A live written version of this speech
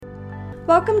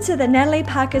Welcome to the Natalie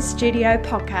Parker Studio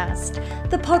podcast,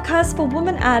 the podcast for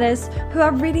women artists who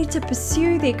are ready to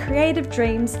pursue their creative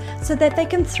dreams so that they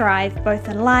can thrive both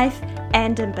in life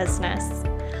and in business.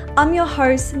 I'm your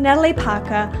host, Natalie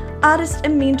Parker, artist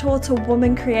and mentor to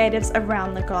women creatives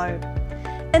around the globe.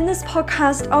 In this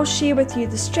podcast, I'll share with you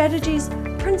the strategies,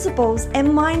 principles, and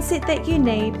mindset that you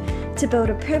need to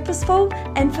build a purposeful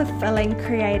and fulfilling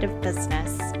creative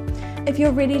business. If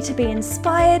you're ready to be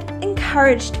inspired,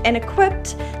 encouraged, and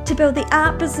equipped to build the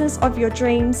art business of your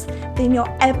dreams, then you're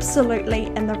absolutely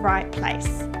in the right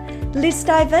place. Let's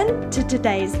dive into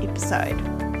today's episode.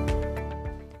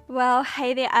 Well,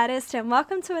 hey there, artist, and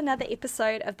welcome to another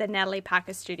episode of the Natalie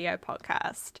Parker Studio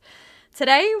podcast.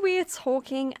 Today, we're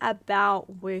talking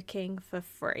about working for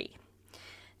free.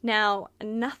 Now,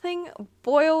 nothing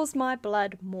boils my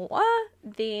blood more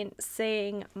than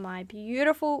seeing my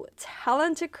beautiful,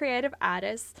 talented creative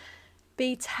artists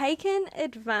be taken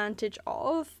advantage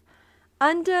of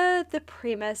under the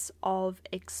premise of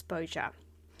exposure.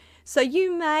 So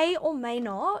you may or may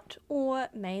not, or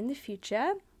may in the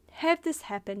future, have this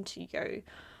happen to you,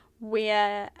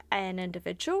 where an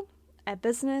individual, a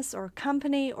business or a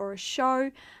company or a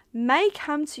show may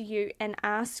come to you and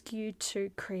ask you to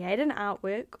create an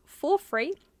artwork for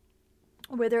free,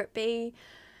 whether it be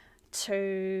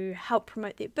to help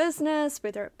promote their business,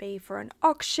 whether it be for an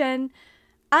auction,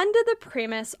 under the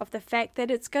premise of the fact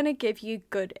that it's going to give you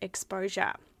good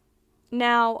exposure.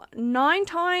 Now, 9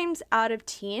 times out of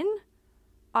 10,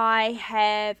 I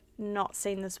have not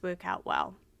seen this work out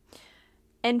well.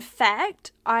 In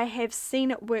fact, I have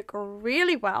seen it work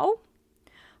really well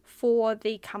for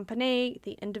the company,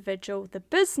 the individual, the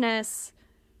business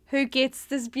who gets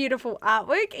this beautiful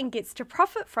artwork and gets to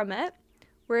profit from it,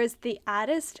 whereas the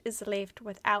artist is left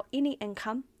without any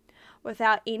income,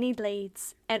 without any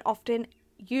leads, and often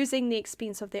using the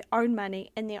expense of their own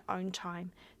money and their own time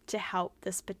to help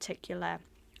this particular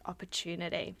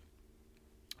opportunity.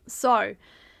 So,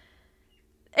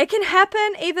 it can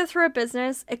happen either through a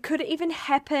business, it could even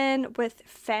happen with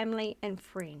family and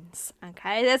friends,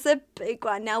 okay? That's a big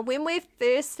one. Now, when we're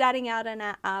first starting out in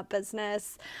our art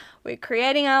business, we're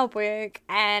creating our work,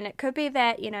 and it could be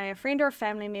that, a friend or a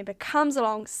family member comes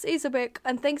along, sees the work,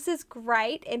 and thinks it's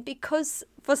great, and because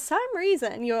for some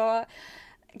reason you're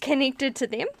connected to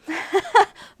them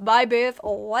by birth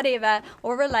or whatever,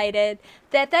 or related,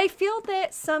 that they feel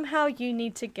that somehow you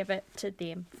need to give it to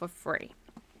them for free.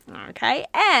 Okay,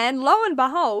 and lo and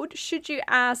behold, should you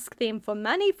ask them for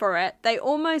money for it, they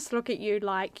almost look at you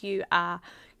like you are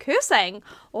cursing,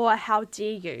 or how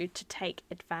dare you to take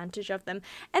advantage of them.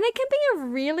 And it can be a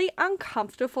really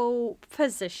uncomfortable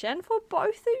position for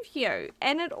both of you,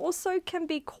 and it also can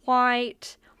be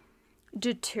quite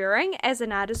deterring as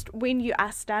an artist when you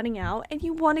are starting out and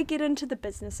you want to get into the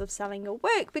business of selling your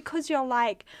work, because you're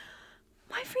like,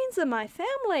 my friends are my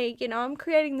family, I'm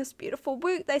creating this beautiful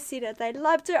work. They said it, they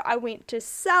loved it. I went to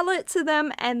sell it to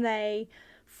them and they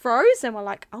froze and were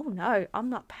like, oh no, I'm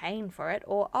not paying for it.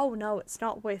 Or, oh no, it's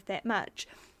not worth that much.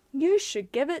 You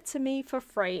should give it to me for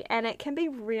free. And it can be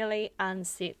really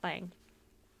unsettling.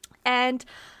 And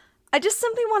I just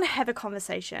simply want to have a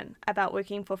conversation about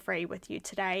working for free with you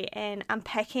today and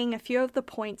unpacking a few of the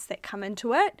points that come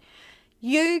into it.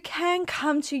 You can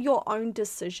come to your own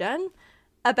decision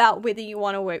about whether you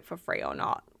want to work for free or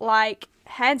not. Like,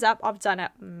 hands up, I've done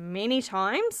it many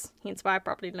times, hence why I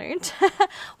probably learned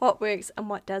what works and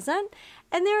what doesn't.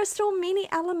 And there are still many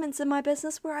elements in my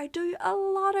business where I do a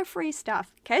lot of free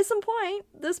stuff. Case in point,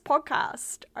 this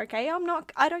podcast, okay?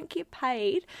 I don't get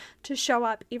paid to show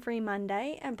up every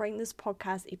Monday and bring this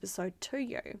podcast episode to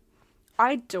you.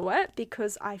 I do it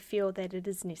because I feel that it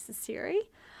is necessary.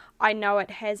 I know it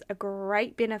has a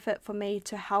great benefit for me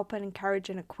to help and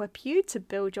encourage and equip you to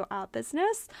build your art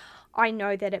business. I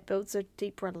know that it builds a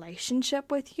deep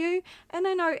relationship with you, and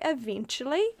I know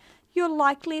eventually you're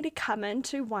likely to come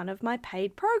into one of my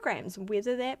paid programs,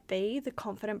 whether that be the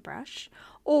Confident Brush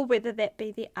or whether that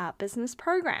be the Art Business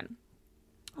Program.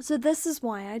 So this is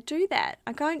why I do that.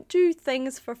 I don't do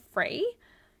things for free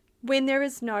when there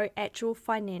is no actual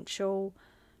financial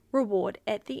reward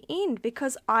at the end,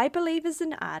 because I believe as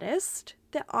an artist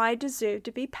that I deserve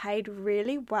to be paid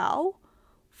really well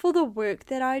for the work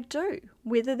that I do,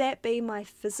 whether that be my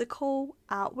physical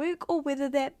artwork or whether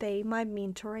that be my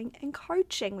mentoring and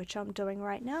coaching, which I'm doing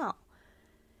right now.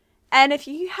 And if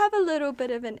you have a little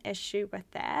bit of an issue with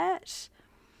that,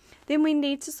 then we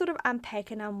need to sort of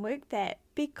unpack and unwork that,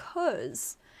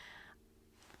 because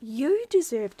you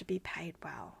deserve to be paid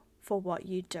well for what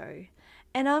you do.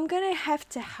 And I'm going to have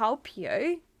to help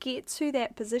you get to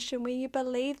that position where you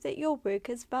believe that your work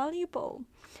is valuable.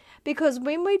 Because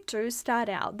when we do start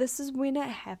out, this is when it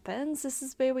happens. This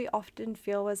is where we often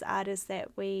feel as artists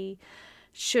that we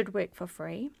should work for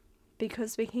free,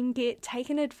 because we can get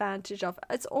taken advantage of.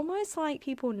 It's almost like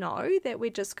people know that we're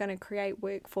just going to create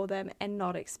work for them and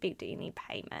not expect any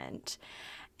payment.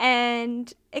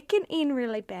 And it can end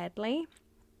really badly.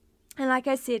 And like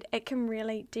I said, it can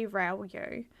really derail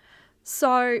you.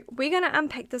 So we're going to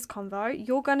unpack this convo.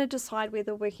 You're going to decide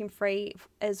whether working free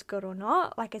is good or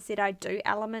not. Like I said, I do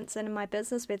elements in my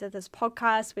business, whether this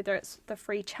podcast, whether it's the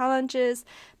free challenges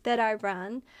that I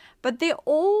run, but they're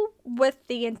all with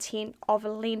the intent of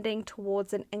lending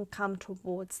towards an income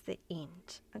towards the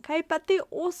end. Okay, but they're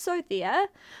also there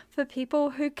for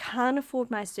people who can't afford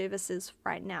my services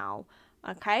right now.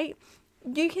 Okay.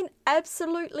 You can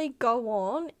absolutely go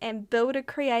on and build a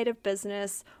creative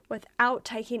business without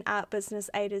taking Art Business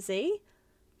A to Z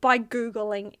by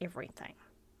Googling everything.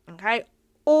 Okay?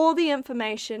 All the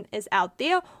information is out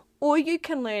there, or you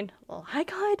can learn like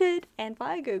I did and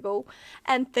via Google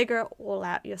and figure it all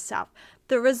out yourself.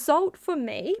 The result for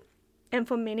me and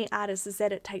for many artists is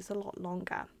that it takes a lot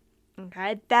longer.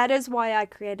 Okay? That is why I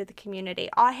created the community.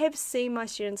 I have seen my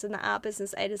students in the Art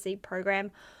Business A to Z program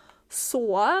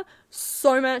soar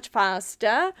so much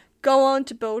faster, go on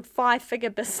to build 5-figure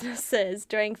businesses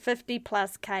doing 50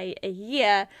 plus K a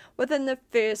year within the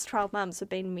first 12 months of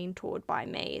being mentored by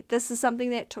me. This is something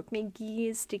that took me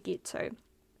years to get to.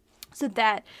 So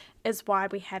that is why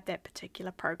we have that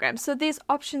particular program. So there's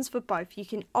options for both. You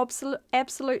can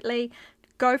absolutely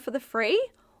go for the free,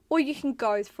 or you can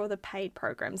go for the paid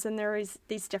programs, and there is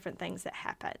these different things that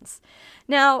happens.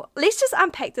 Now, let's just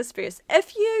unpack this first.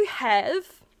 If you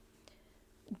have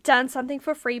done something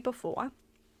for free before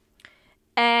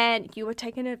and you were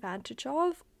taken advantage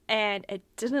of and it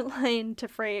didn't lend to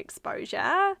free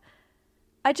exposure,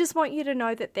 I just want you to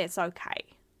know that that's okay.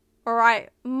 All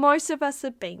right, most of us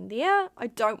have been there. I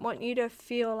don't want you to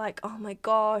feel like, oh my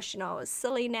gosh, I was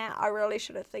silly now. I really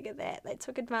should have figured that. They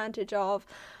took advantage of.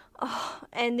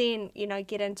 And then,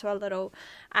 get into a little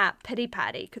pity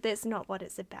party, because that's not what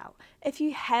it's about. If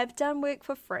you have done work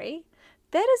for free,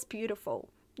 that is beautiful.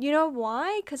 You know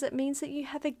why? Because it means that you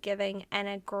have a giving and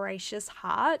a gracious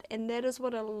heart, and that is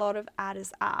what a lot of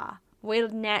artists are. We're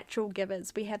natural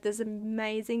givers. We have this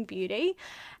amazing beauty,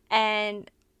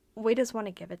 and we just want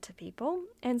to give it to people,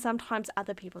 and sometimes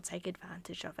other people take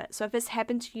advantage of it. So if it's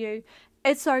happened to you,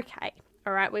 it's okay.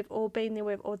 All right, we've all been there,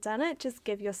 we've all done it. Just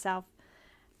give yourself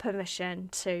permission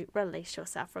to release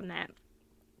yourself from that.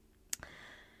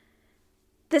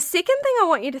 The second thing I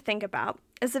want you to think about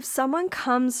is if someone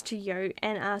comes to you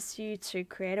and asks you to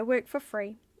create a work for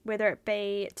free, whether it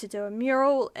be to do a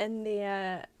mural in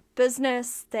their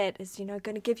business that is, going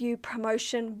to give you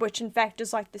promotion, which in fact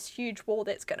is like this huge wall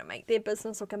that's going to make their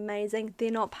business look amazing.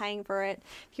 They're not paying for it.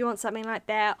 If you want something like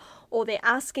that, or they're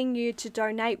asking you to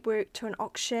donate work to an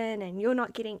auction and you're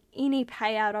not getting any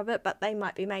payout of it, but they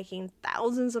might be making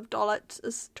thousands of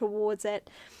dollars towards it,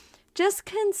 just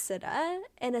consider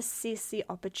and assess the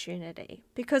opportunity,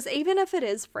 because even if it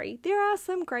is free, there are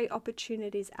some great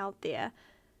opportunities out there.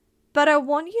 But I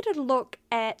want you to look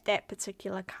at that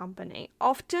particular company.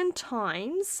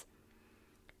 Oftentimes,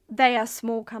 they are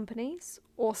small companies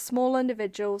or small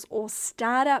individuals or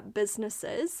startup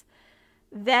businesses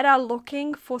that are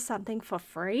looking for something for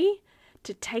free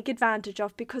to take advantage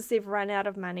of because they've run out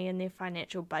of money in their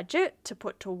financial budget to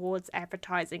put towards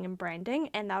advertising and branding,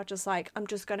 and they're just like, I'm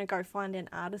just going to go find an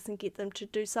artist and get them to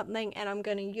do something, and I'm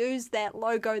going to use that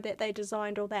logo that they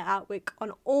designed or that artwork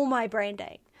on all my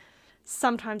branding.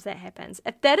 Sometimes that happens.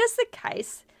 If that is the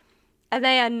case, and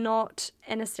they are not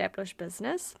an established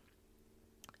business,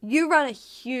 you run a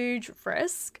huge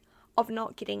risk of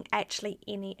not getting actually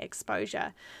any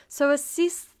exposure. So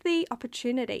assess the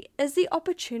opportunity. Is the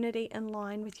opportunity in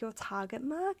line with your target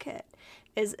market?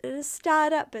 Is it a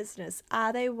startup business?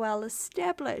 Are they well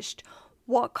established?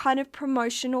 What kind of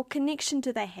promotional connection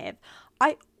do they have?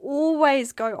 I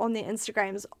always go on their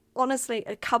Instagrams. Honestly,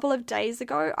 a couple of days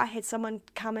ago, I had someone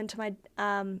come into my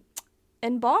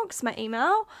inbox, my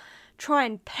email, try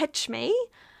and pitch me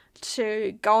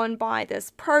to go and buy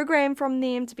this program from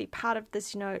them to be part of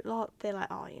this, they're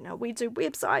like, we do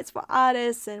websites for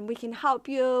artists and we can help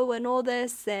you and all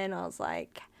this. And I was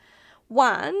like,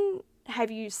 1,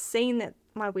 have you seen that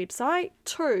my website?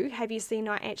 2, have you seen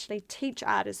I actually teach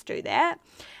artists do that?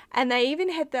 And they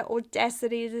even had the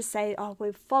audacity to say,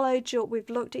 we've followed you, we've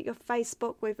looked at your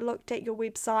Facebook, we've looked at your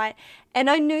website.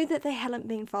 And I knew that they hadn't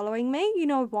been following me. You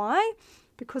know why?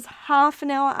 Because half an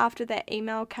hour after that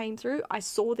email came through, I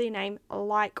saw their name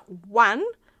like one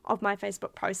of my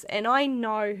Facebook posts. And I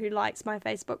know who likes my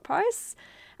Facebook posts.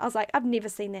 I was like, I've never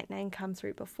seen that name come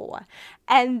through before.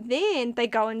 And then they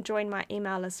go and join my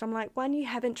email list. I'm like, one, you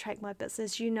haven't tracked my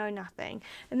business. You know nothing.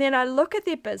 And then I look at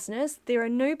their business. They're a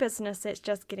new business that's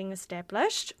just getting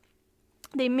established.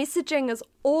 Their messaging is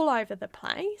all over the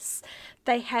place.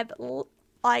 They have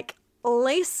like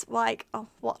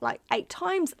 8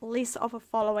 times less of a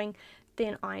following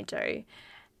than I do.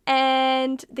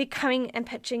 And they're coming and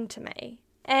pitching to me.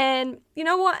 And you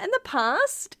know what? In the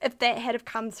past, if that had have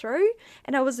come through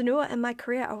and I was newer in my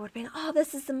career, I would have been, oh,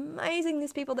 this is amazing.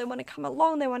 There's people that want to come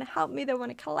along. They want to help me. They want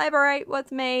to collaborate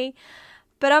with me.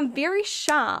 But I'm very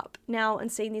sharp now in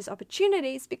seeing these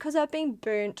opportunities because I've been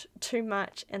burnt too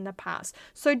much in the past.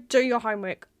 So do your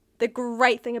homework. The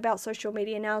great thing about social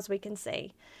media now is we can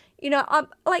see. You know,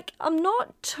 I'm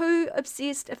not too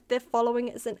obsessed if their following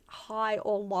isn't high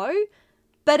or low.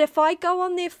 But if I go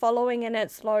on their following and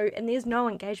it's low and there's no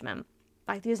engagement,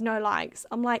 like there's no likes,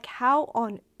 I'm like, how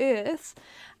on earth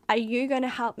are you going to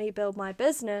help me build my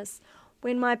business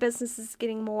when my business is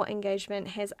getting more engagement,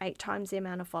 has 8 times the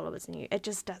amount of followers than you? It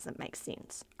just doesn't make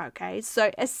sense, okay?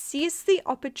 So assess the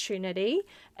opportunity.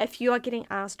 If you are getting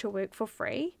asked to work for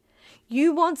free,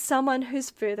 you want someone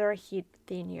who's further ahead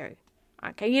than you.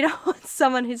 Okay, you don't want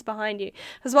someone who's behind you.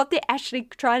 Because what they're actually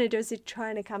trying to do is they're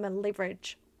trying to come and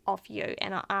leverage off you,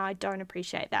 and I don't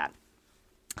appreciate that.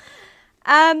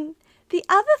 The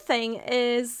other thing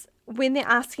is when they're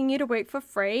asking you to work for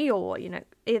free, or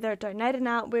either donate an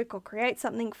artwork or create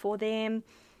something for them,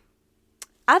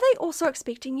 are they also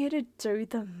expecting you to do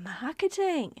the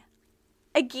marketing?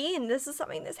 Again, this is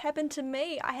something that's happened to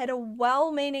me. I had a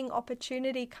well-meaning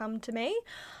opportunity come to me.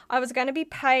 I was going to be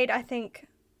paid, I think,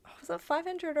 was it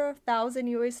 $500 or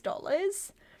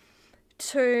 $1,000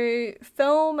 to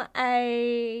film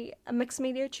a mixed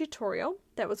media tutorial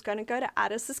that was going to go to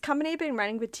artists. This company had been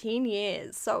running for 10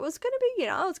 years. So it was going to be,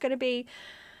 I was going to be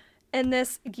in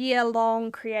this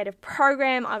year-long creative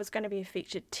program. I was going to be a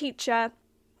featured teacher.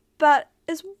 But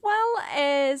as well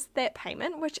as that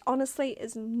payment, which honestly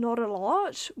is not a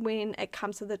lot when it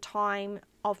comes to the time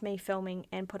of me filming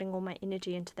and putting all my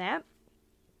energy into that,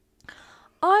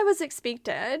 I was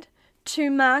expected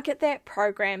to market that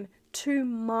program to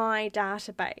my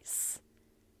database.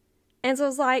 And so I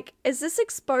was like, is this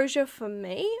exposure for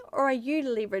me, or are you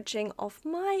leveraging off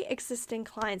my existing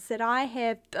clients that I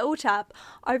have built up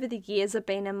over the years of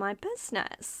being in my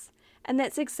business? And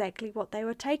that's exactly what they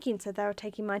were taking. So they were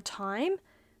taking my time,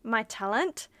 my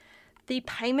talent. The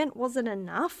payment wasn't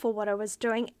enough for what I was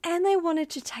doing, and they wanted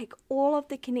to take all of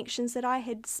the connections that I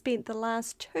had spent the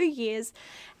last 2 years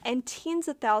and tens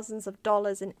of thousands of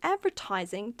dollars in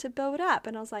advertising to build up.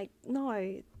 And I was like,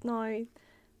 no,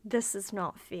 this is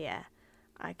not fair.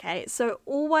 Okay, so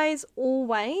always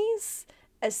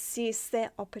assess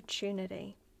that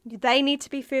opportunity. They need to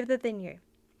be further than you.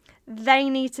 They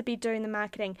need to be doing the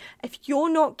marketing. If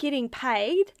you're not getting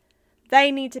paid, they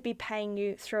need to be paying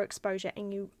you through exposure,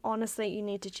 and you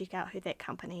need to check out who that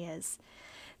company is.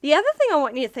 The other thing I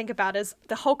want you to think about is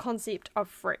the whole concept of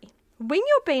free. When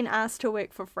you're being asked to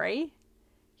work for free,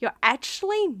 you're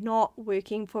actually not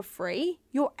working for free.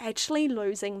 You're actually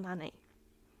losing money.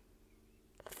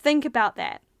 Think about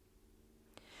that.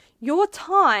 Your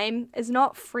time is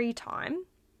not free time.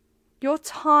 Your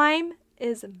time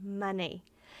is money.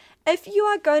 If you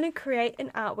are going to create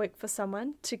an artwork for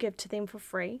someone to give to them for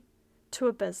free, to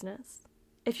a business,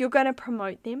 if you're going to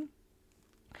promote them,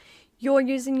 you're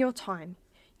using your time,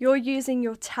 you're using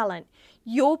your talent,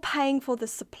 you're paying for the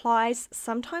supplies.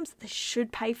 Sometimes they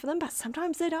should pay for them, but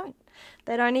sometimes they don't.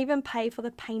 They don't even pay for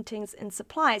the paintings and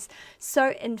supplies.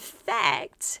 So in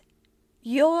fact,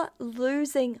 you're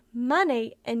losing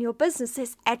money in your business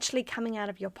that's actually coming out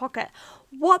of your pocket.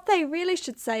 What they really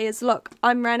should say is, look,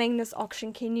 I'm running this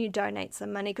auction. Can you donate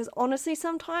some money? Because honestly,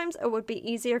 sometimes it would be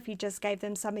easier if you just gave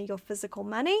them some of your physical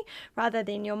money rather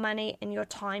than your money and your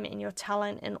time and your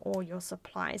talent and all your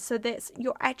supplies. So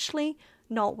you're actually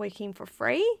not working for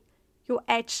free. You're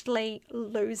actually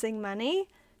losing money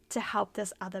to help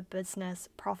this other business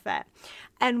profit.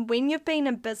 And when you've been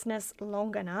in business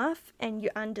long enough and you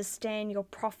understand your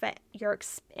profit, your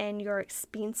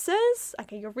expenses,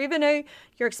 okay, your revenue,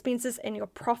 your expenses and your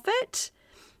profit,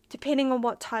 depending on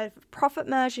what type of profit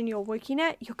margin you're working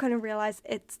at, you're going to realize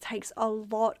it takes a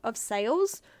lot of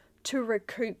sales to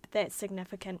recoup that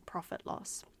significant profit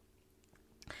loss.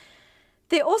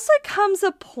 There also comes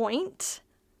a point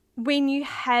when you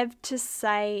have to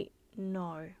say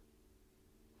no.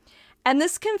 And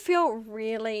this can feel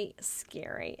really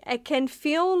scary. It can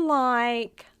feel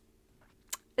like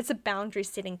it's a boundary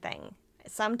setting thing.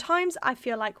 Sometimes I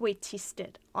feel like we're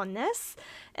tested on this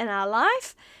in our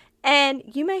life, and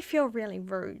you may feel really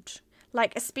rude.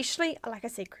 Like, especially, like I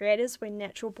said, creators, we're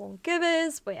natural born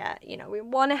givers. We're, we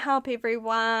want to help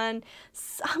everyone.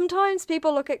 Sometimes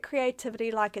people look at creativity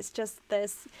like it's just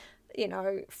this,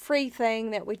 free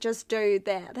thing that we just do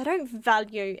that. They don't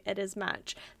value it as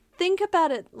much. Think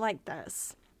about it like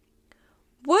this.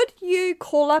 Would you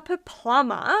call up a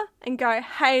plumber and go,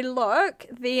 hey, look,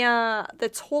 the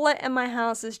toilet in my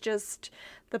house is just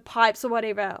the pipes or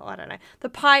whatever, I don't know. The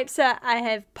pipes I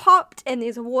have popped and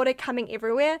there's water coming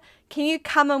everywhere. Can you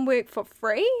come and work for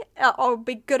free? It'll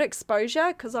be good exposure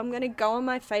because I'm going to go on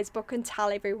my Facebook and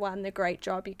tell everyone the great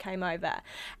job you came over.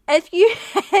 If you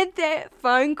had that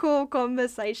phone call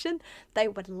conversation, they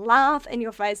would laugh in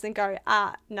your face and go,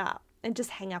 nah, and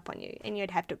just hang up on you, and you'd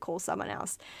have to call someone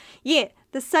else. Yeah,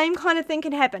 the same kind of thing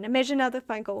can happen. Imagine another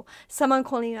phone call, someone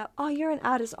calling you up, oh, you're an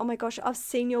artist, oh my gosh, I've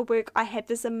seen your work, I have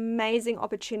this amazing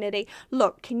opportunity.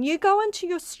 Look, can you go into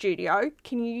your studio,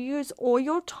 can you use all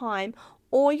your time,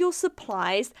 all your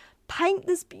supplies, paint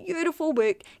this beautiful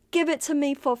work, give it to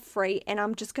me for free, and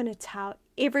I'm just going to tell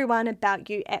everyone about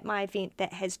you at my event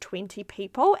that has 20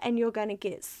 people, and you're going to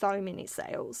get so many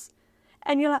sales.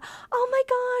 And you're like, oh my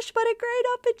gosh, what a great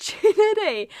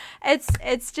opportunity.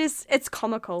 It's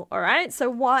comical, all right? So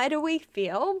why do we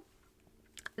feel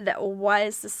that, or why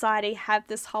does society have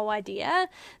this whole idea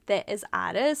that as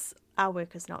artists, our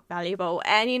work is not valuable?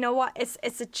 And you know what?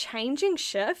 It's a changing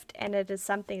shift, and it is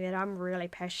something that I'm really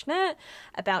passionate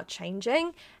about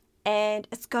changing, and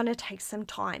it's going to take some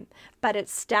time. But it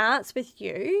starts with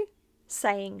you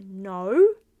saying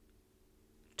no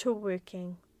to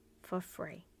working for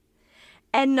free.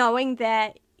 And knowing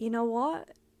that, you know what,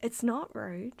 it's not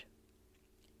rude.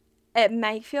 It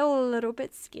may feel a little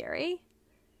bit scary,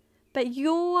 but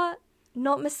you're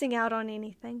not missing out on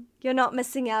anything. You're not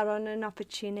missing out on an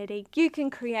opportunity. You can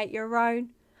create your own.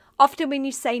 Often when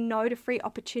you say no to free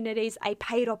opportunities, a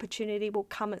paid opportunity will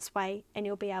come its way and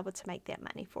you'll be able to make that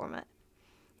money from it.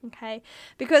 Okay?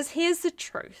 Because here's the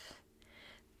truth.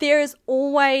 There is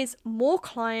always more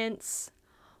clients,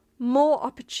 more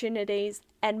opportunities,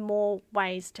 and more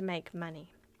ways to make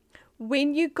money.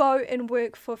 When you go and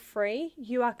work for free,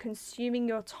 you are consuming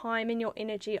your time and your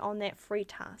energy on that free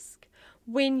task.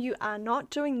 When you are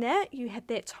not doing that, you have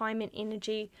that time and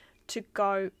energy to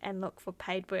go and look for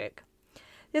paid work.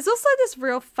 There's also this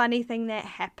real funny thing that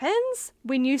happens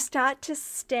when you start to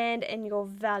stand in your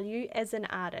value as an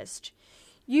artist.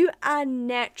 You are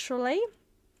naturally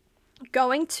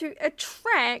going to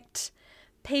attract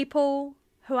people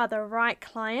who are the right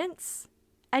clients,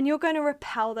 and you're going to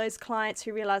repel those clients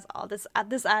who realize, oh, this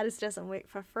artist doesn't work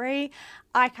for free.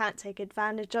 I can't take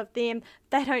advantage of them.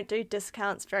 They don't do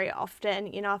discounts very often.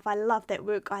 If I love that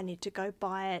work, I need to go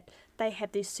buy it. They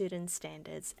have these certain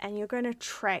standards, and you're going to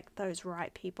attract those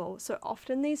right people. So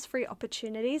often these free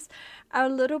opportunities are a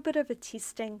little bit of a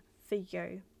testing for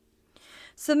you.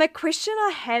 So my question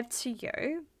I have to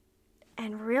you,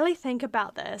 and really think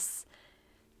about this,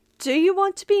 do you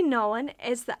want to be known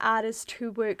as the artist who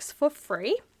works for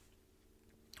free,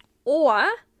 or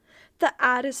the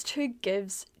artist who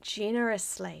gives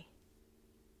generously?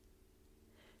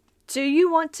 Do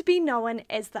you want to be known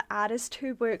as the artist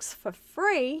who works for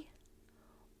free,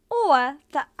 or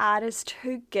the artist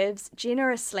who gives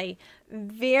generously?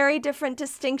 Very different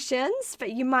distinctions,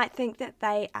 but you might think that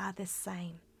they are the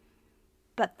same,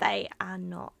 but they are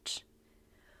not.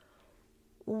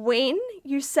 When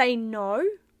you say no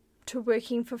to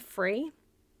working for free,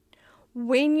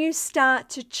 when you start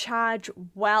to charge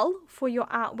well for your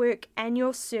artwork and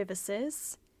your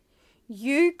services,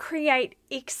 you create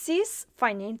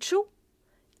financial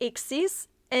excess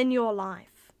in your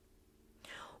life.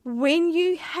 When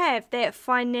you have that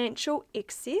financial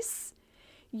excess,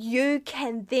 you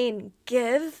can then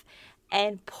give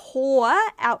and pour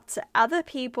out to other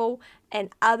people and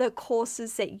other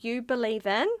causes that you believe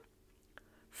in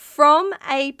from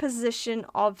a position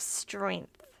of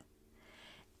strength.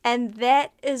 And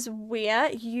that is where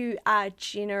you are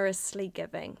generously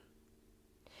giving.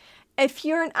 If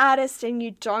you're an artist and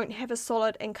you don't have a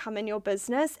solid income in your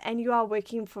business and you are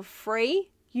working for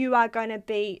free, you are going to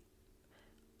be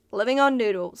living on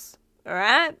noodles, all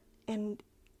right? And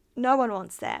no one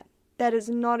wants that. That is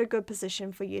not a good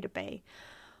position for you to be.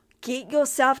 Get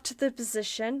yourself to the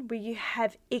position where you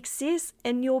have excess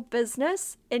in your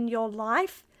business, in your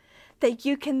life, that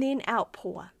you can then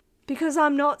outpour. Because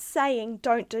I'm not saying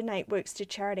don't donate works to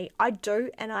charity. I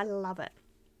do, and I love it.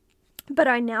 But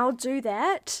I now do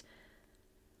that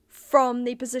from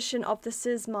the position of this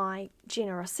is my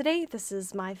generosity, this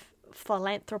is my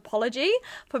philanthropology,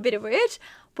 for a better word,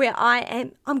 where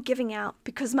I'm giving out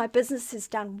because my business has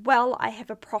done well, I have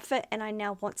a profit, and I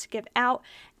now want to give out.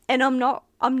 And I'm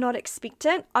not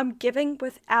expectant. I'm giving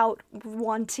without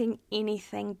wanting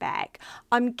anything back.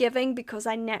 I'm giving because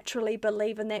I naturally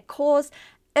believe in that cause.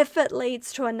 If it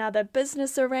leads to another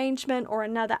business arrangement or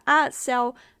another art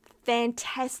sale,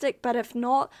 fantastic. But if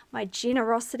not, my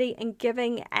generosity in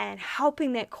giving and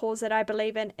helping that cause that I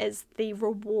believe in is the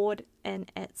reward in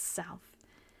itself.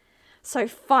 So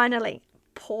finally,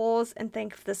 pause and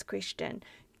think of this question.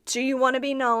 Do you want to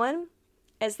be known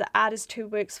as the artist who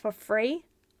works for free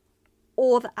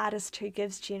or the artist who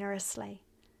gives generously?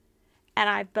 And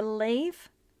I believe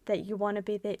that you want to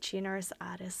be that generous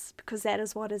artist because that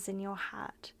is what is in your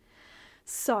heart.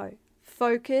 So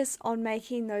focus on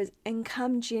making those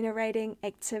income generating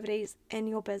activities in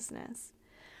your business.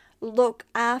 Look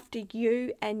after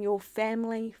you and your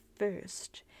family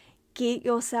first. Get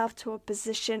yourself to a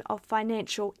position of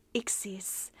financial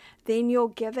excess. Then your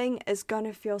giving is going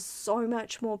to feel so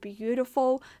much more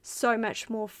beautiful, so much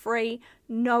more free,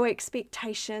 no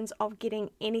expectations of getting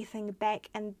anything back,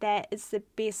 and that is the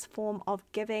best form of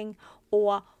giving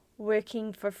or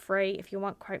working for free, if you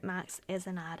want quote marks, as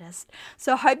an artist.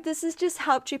 So I hope this has just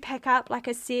helped you pack up, like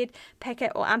I said, pack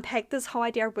it or unpack this whole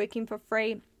idea of working for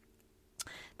free.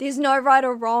 There's no right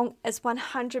or wrong. It's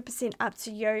 100% up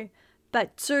to you.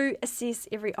 But do assess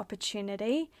every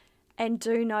opportunity and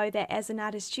do know that as an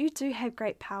artist, you do have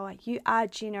great power. You are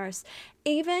generous.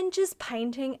 Even just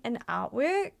painting an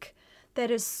artwork that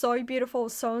is so beautiful,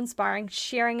 so inspiring,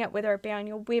 sharing it, whether it be on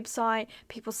your website,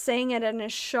 people seeing it in a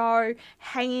show,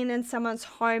 hanging in someone's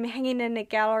home, hanging in a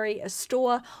gallery, a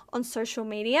store, on social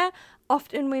media.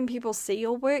 Often when people see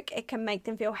your work, it can make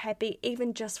them feel happy,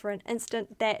 even just for an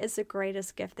instant. That is the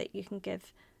greatest gift that you can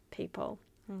give people.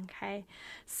 Okay,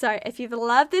 so if you've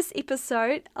loved this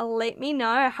episode, let me know.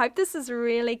 I hope this is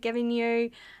really giving you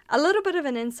a little bit of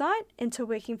an insight into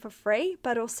working for free,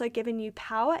 but also giving you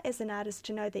power as an artist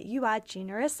to know that you are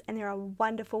generous and there are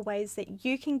wonderful ways that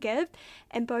you can give,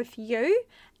 and both you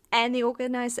and the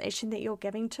organization that you're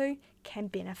giving to can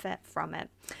benefit from it.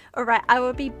 All right, I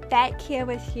will be back here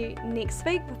with you next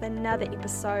week with another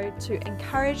episode to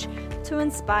encourage, to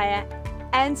inspire,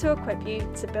 and to equip you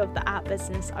to build the art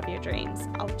business of your dreams.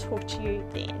 I'll talk to you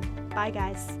then. Bye,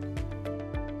 guys.